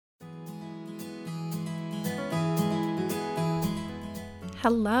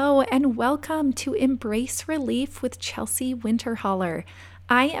Hello and welcome to Embrace Relief with Chelsea Winterholler.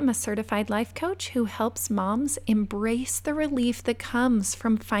 I am a certified life coach who helps moms embrace the relief that comes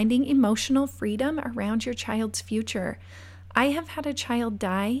from finding emotional freedom around your child's future. I have had a child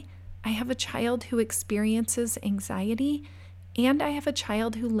die, I have a child who experiences anxiety, and I have a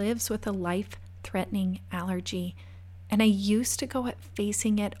child who lives with a life-threatening allergy. And I used to go at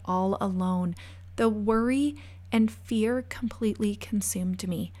facing it all alone. The worry and fear completely consumed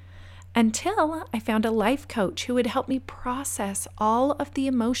me until I found a life coach who would help me process all of the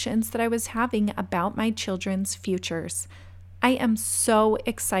emotions that I was having about my children's futures. I am so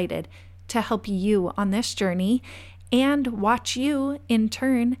excited to help you on this journey and watch you, in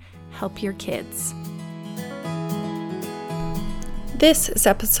turn, help your kids. This is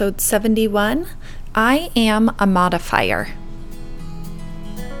episode 71. I am a modifier.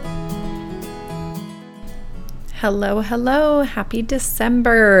 Hello. Happy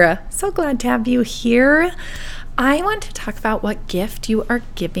December. So glad to have you here. I want to talk about what gift you are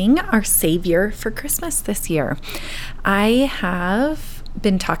giving our Savior for Christmas this year. I have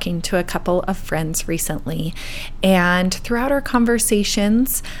been talking to a couple of friends recently, and throughout our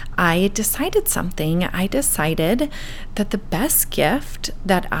conversations, I decided something. I decided that the best gift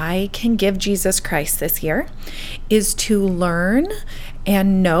that I can give Jesus Christ this year is to learn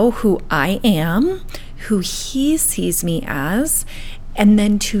and know who I am, who He sees me as, and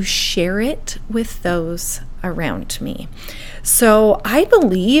then to share it with those around me. So I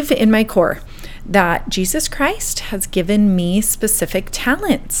believe in my core that Jesus Christ has given me specific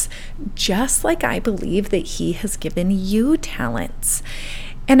talents, just like I believe that He has given you talents.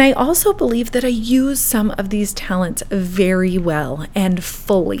 And I also believe that I use some of these talents very well and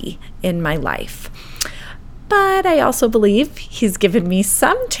fully in my life. But I also believe He's given me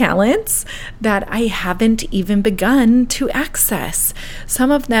some talents that I haven't even begun to access. Some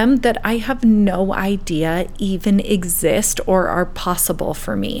of them that I have no idea even exist or are possible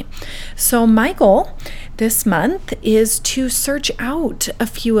for me. So my goal this month is to search out a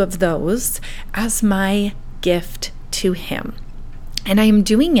few of those as my gift to Him. And I am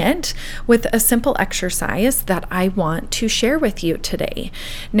doing it with a simple exercise that I want to share with you today.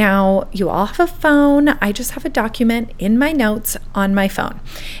 Now, you all have a phone. I just have a document in my notes on my phone.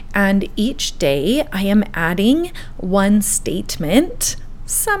 And each day I am adding one statement,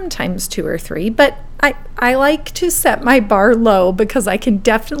 sometimes two or three, but I like to set my bar low because I can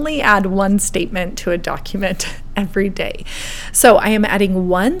definitely add one statement to a document every day. So I am adding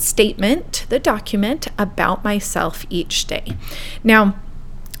one statement to the document about myself each day. Now,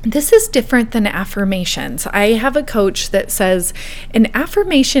 this is different than affirmations. I have a coach that says an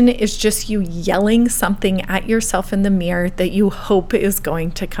affirmation is just you yelling something at yourself in the mirror that you hope is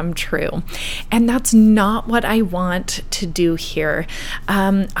going to come true. And that's not what I want to do here.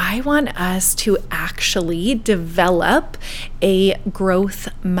 I want us to actually develop a growth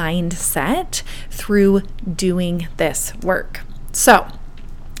mindset through doing this work. So,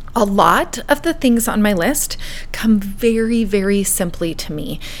 a lot of the things on my list come very, very simply to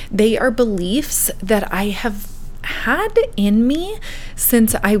me. They are beliefs that I have had in me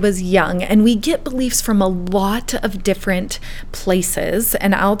since I was young, and we get beliefs from a lot of different places,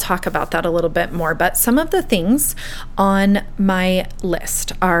 and I'll talk about that a little bit more. But some of the things on my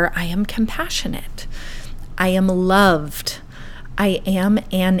list are: I am compassionate, I am loved, I am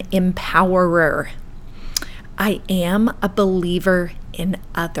an empowerer, I am a believer in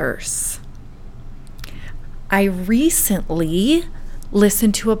others. I recently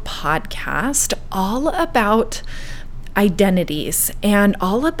listened to a podcast all about identities and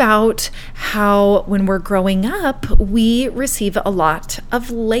all about how when we're growing up, we receive a lot of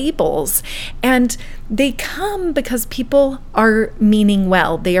labels, and they come because people are meaning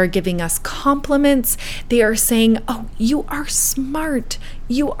well. They are giving us compliments. They are saying, oh, you are smart.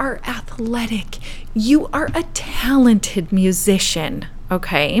 You are athletic. You are a talented musician.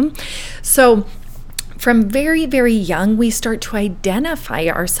 Okay. So from very, very young, we start to identify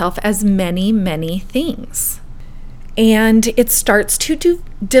ourselves as many, many things. And it starts to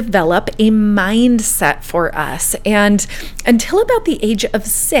develop a mindset for us. And until about the age of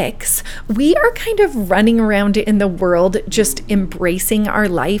 6, we are kind of running around in the world just embracing our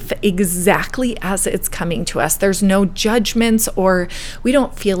life exactly as it's coming to us. There's no judgments, or we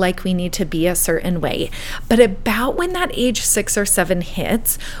don't feel like we need to be a certain way. But about when that age 6 or 7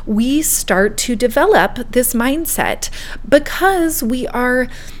 hits, we start to develop this mindset because we are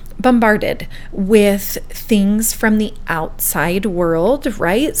bombarded with things from the outside world,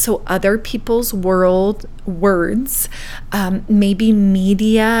 right? So other people's words, maybe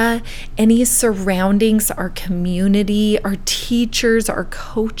media, any surroundings, our community, our teachers, our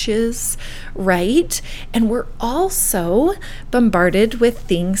coaches, right? And we're also bombarded with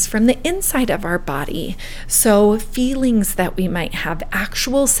things from the inside of our body. So feelings that we might have,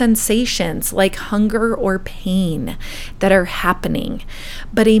 actual sensations like hunger or pain that are happening.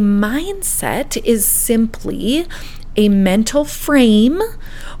 But a mindset is simply a mental frame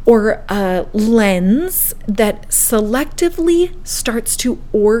or a lens that selectively starts to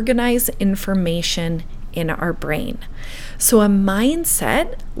organize information in our brain. So a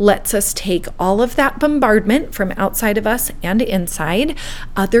mindset lets us take all of that bombardment from outside of us and inside,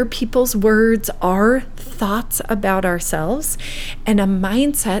 other people's words, our thoughts about ourselves, and a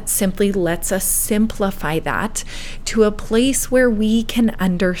mindset simply lets us simplify that to a place where we can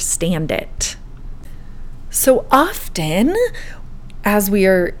understand it. So often, as we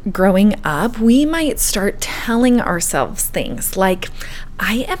are growing up, we might start telling ourselves things like,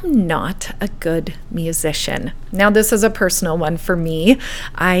 I am not a good musician. Now, this is a personal one for me.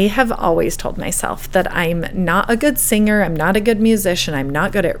 I have always told myself that I'm not a good singer, I'm not a good musician, I'm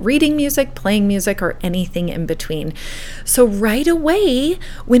not good at reading music, playing music, or anything in between. So right away,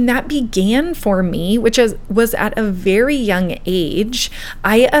 when that began for me, which was at a very young age,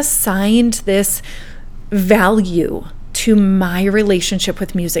 I assigned this value to my relationship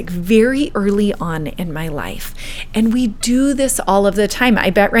with music very early on in my life. And we do this all of the time. I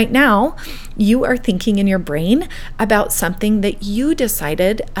bet right now you are thinking in your brain about something that you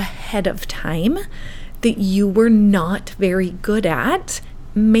decided ahead of time that you were not very good at,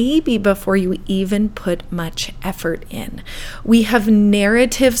 maybe before you even put much effort in. We have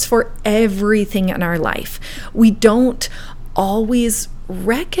narratives for everything in our life. We don't always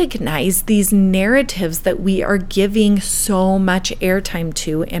recognize these narratives that we are giving so much airtime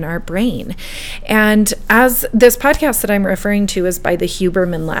to in our brain. And as this podcast that I'm referring to is by the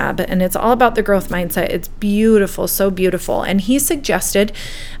Huberman Lab, and it's all about the growth mindset. It's beautiful, so beautiful. And he suggested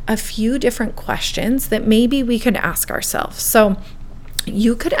a few different questions that maybe we could ask ourselves. So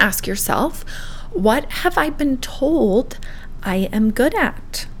you could ask yourself, what have I been told I am good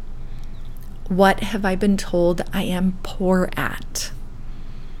at? What have I been told I am poor at?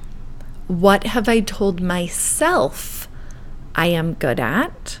 What have I told myself I am good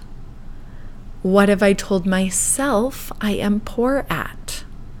at? What have I told myself I am poor at?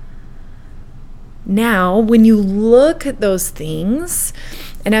 Now, when you look at those things,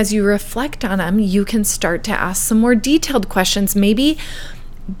 and as you reflect on them, you can start to ask some more detailed questions. Maybe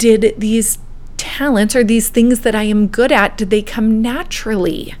did these talents or these things that I am good at, did they come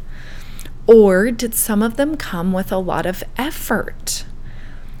naturally? Or did some of them come with a lot of effort?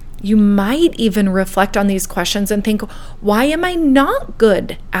 You might even reflect on these questions and think, why am I not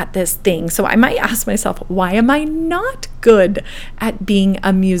good at this thing? So I might ask myself, why am I not good at being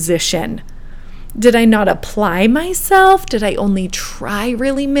a musician? Did I not apply myself? Did I only try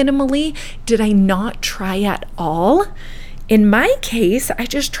really minimally? Did I not try at all? In my case, I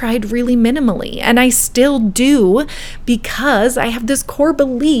just tried really minimally, and I still do because I have this core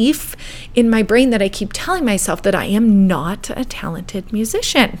belief in my brain that I keep telling myself that I am not a talented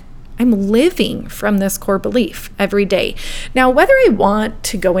musician. I'm living from this core belief every day. Now, whether I want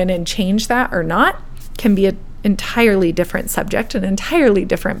to go in and change that or not can be an entirely different subject, an entirely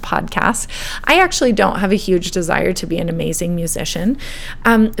different podcast. I actually don't have a huge desire to be an amazing musician,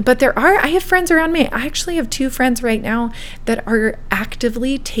 but I have friends around me. I actually have 2 friends right now that are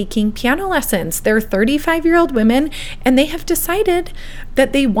actively taking piano lessons. They're 35-year-old women, and they have decided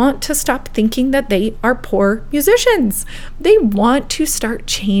that they want to stop thinking that they are poor musicians. They want to start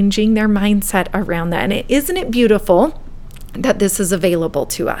changing their mindset around that. And isn't it beautiful that this is available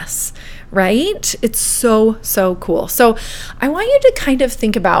to us, right? It's so, so cool. So I want you to kind of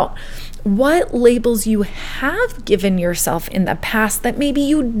think about what labels you have given yourself in the past that maybe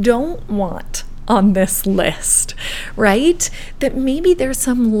you don't want on this list, right? That maybe there's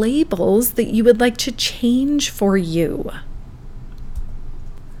some labels that you would like to change for you.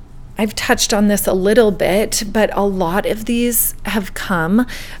 I've touched on this a little bit, but a lot of these have come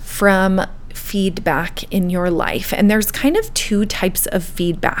from feedback in your life. And there's kind of 2 types of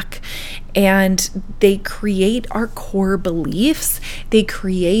feedback, and they create our core beliefs. They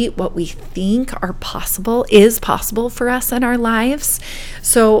create what we think is possible for us in our lives.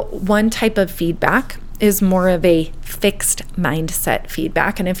 So one type of feedback is more of a fixed mindset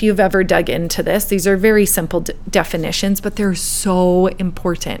feedback. And if you've ever dug into this, these are very simple definitions, but they're so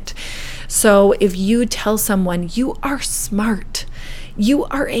important. So if you tell someone you are smart, You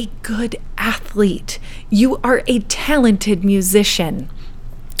are a good athlete. You are a talented musician.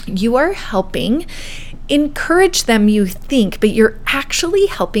 You are helping encourage them, you think, but you're actually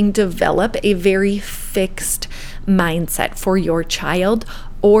helping develop a very fixed mindset for your child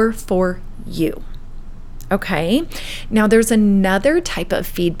or for you. Okay? Now, there's another type of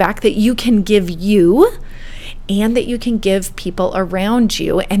feedback that you can give you and that you can give people around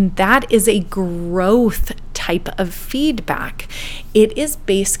you, and that is a growth type of feedback. It is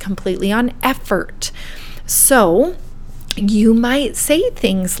based completely on effort. So, you might say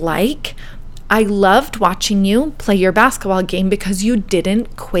things like, I loved watching you play your basketball game because you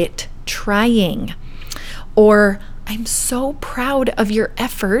didn't quit trying. Or, I'm so proud of your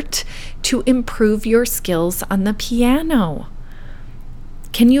effort to improve your skills on the piano.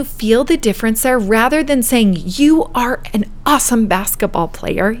 Can you feel the difference there? Rather than saying you are an awesome basketball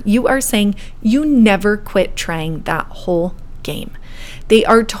player, you are saying you never quit trying that whole game. They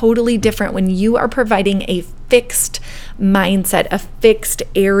are totally different when you are providing a fixed mindset, a fixed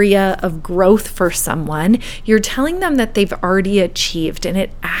area of growth for someone. You're telling them that they've already achieved, and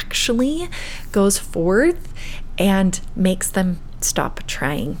it actually goes forth and makes them stop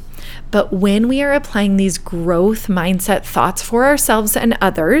trying. But when we are applying these growth mindset thoughts for ourselves and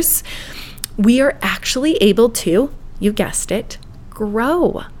others, we are actually able to, you guessed it,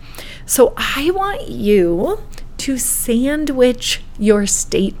 grow. So I want you to sandwich your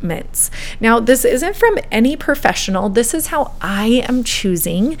statements. Now, this isn't from any professional. This is how I am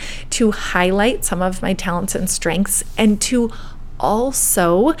choosing to highlight some of my talents and strengths and to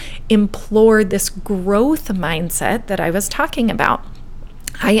also implore this growth mindset that I was talking about.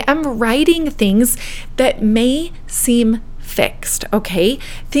 I am writing things that may seem fixed, okay?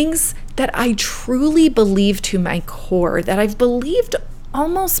 Things that I truly believe to my core, that I've believed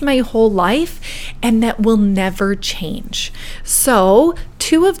almost my whole life and that will never change. So,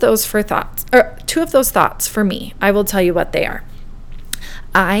 two of those thoughts for me, I will tell you what they are.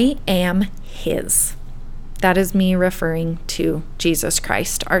 I am His. That is me referring to Jesus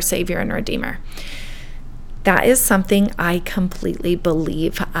Christ, our Savior and Redeemer. That is something I completely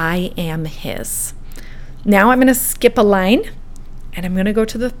believe. I am His. Now I'm going to skip a line and I'm going to go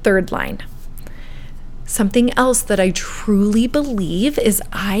to the third line. Something else that I truly believe is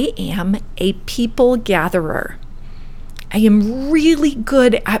I am a people gatherer. I am really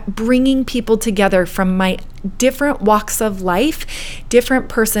good at bringing people together from my different walks of life, different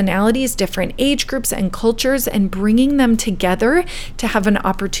personalities, different age groups and cultures, and bringing them together to have an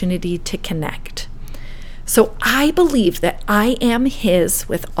opportunity to connect. So I believe that I am His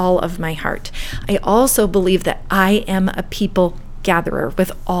with all of my heart. I also believe that I am a people gatherer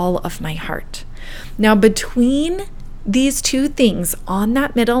with all of my heart. Now, between these two things on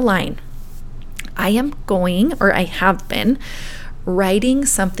that middle line, I am going, or I have been, writing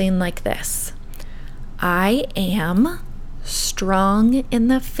something like this. I am strong in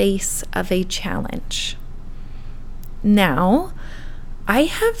the face of a challenge. Now, I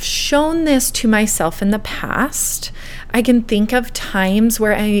have shown this to myself in the past. I can think of times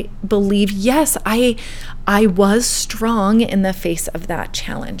where I believe, yes, I was strong in the face of that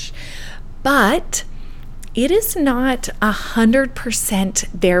challenge. But it is not 100%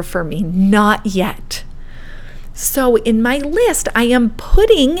 there for me, not yet. So in my list, I am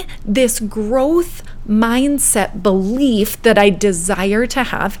putting this growth mindset belief that I desire to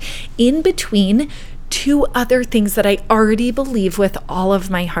have in between two other things that I already believe with all of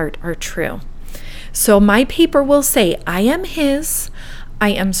my heart are true. So my paper will say, I am His, I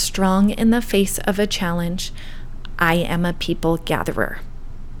am strong in the face of a challenge, I am a people gatherer.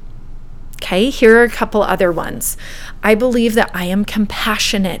 Okay, here are a couple other ones. I believe that I am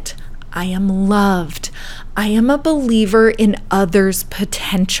compassionate, I am loved, I am a believer in others'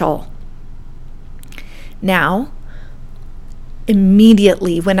 potential. Now,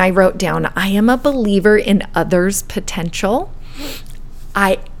 immediately when I wrote down, I am a believer in others' potential,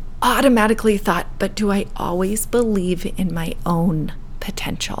 I automatically thought, but do I always believe in my own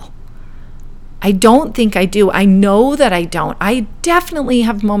potential? I don't think I do. I know that I don't. I definitely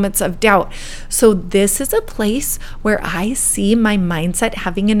have moments of doubt. So this is a place where I see my mindset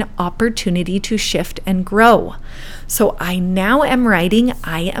having an opportunity to shift and grow. So I now am writing,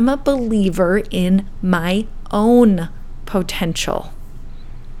 I am a believer in my own potential.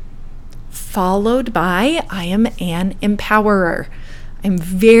 Followed by, I am an empowerer. I'm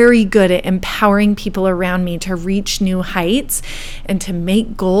very good at empowering people around me to reach new heights and to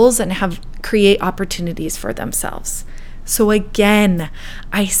make goals and create opportunities for themselves. So again,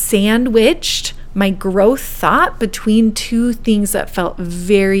 I sandwiched my growth thought between two things that felt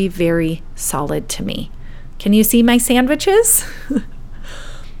very, very solid to me. Can you see my sandwiches?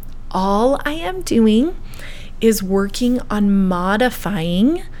 all I am doing is working on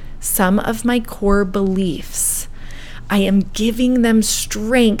modifying some of my core beliefs. I am giving them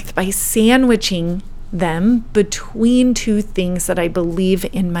strength by sandwiching them between two things that I believe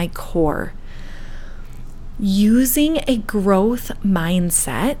in my core. Using a growth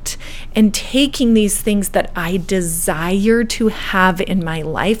mindset and taking these things that I desire to have in my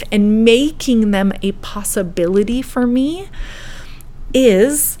life and making them a possibility for me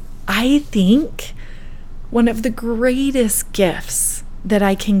is, I think, one of the greatest gifts that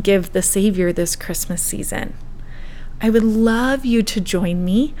I can give the Savior this Christmas season. I would love you to join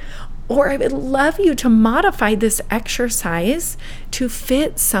me, or I would love you to modify this exercise to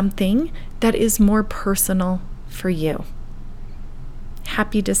fit something that is more personal for you.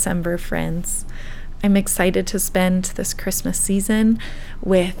 Happy December, friends. I'm excited to spend this Christmas season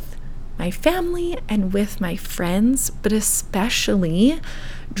with my family and with my friends, but especially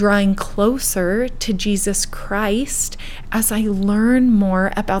drawing closer to Jesus Christ as I learn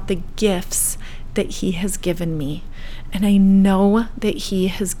more about the gifts that He has given me. And I know that He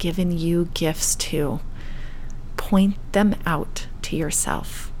has given you gifts too. Point them out to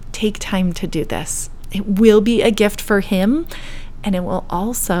yourself. Take time to do this. It will be a gift for Him, and it will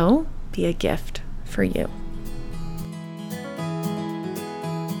also be a gift for you.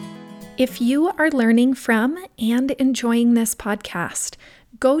 If you are learning from and enjoying this podcast,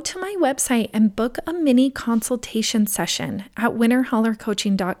 go to my website and book a mini consultation session at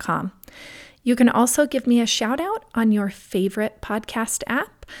winterhollercoaching.com. You can also give me a shout out on your favorite podcast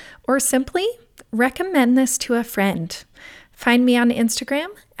app, or simply recommend this to a friend. Find me on Instagram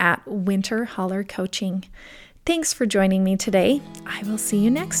at winterhollercoaching. Thanks for joining me today. I will see you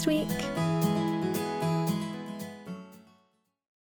next week.